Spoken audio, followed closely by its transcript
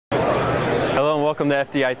Welcome to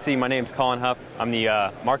FDIC. My name is Colin Huff. I'm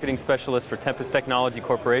the marketing specialist for Tempest Technology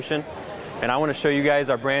Corporation, and I want to show you guys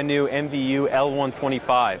our brand new MVU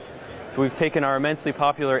L125. So we've taken our immensely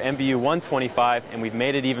popular MVU 125 and we've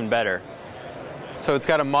made it even better. So it's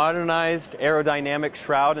got a modernized aerodynamic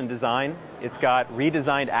shroud and design. It's got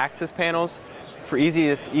redesigned access panels for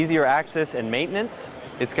easier access and maintenance.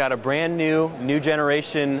 It's got a brand new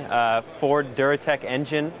generation Ford Duratec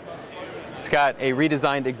engine. It's got a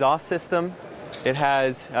redesigned exhaust system. It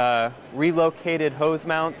has relocated hose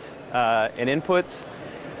mounts and inputs,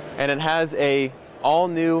 and it has a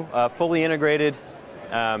all-new, fully integrated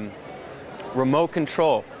remote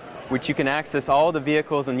control, which you can access all the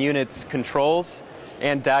vehicles and units controls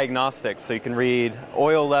and diagnostics. So you can read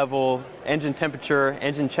oil level, engine temperature,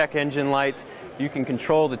 engine check engine lights. You can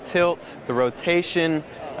control the tilt, the rotation,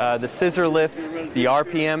 the scissor lift, the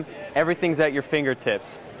RPM. Everything's at your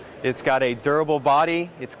fingertips. It's got a durable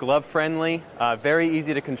body, it's glove friendly, very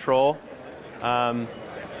easy to control.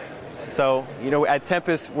 So, you know, at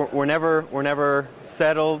Tempest, we're never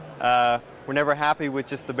settled. We're never happy with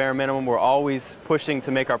just the bare minimum. We're always pushing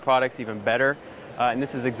to make our products even better. And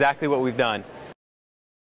this is exactly what we've done.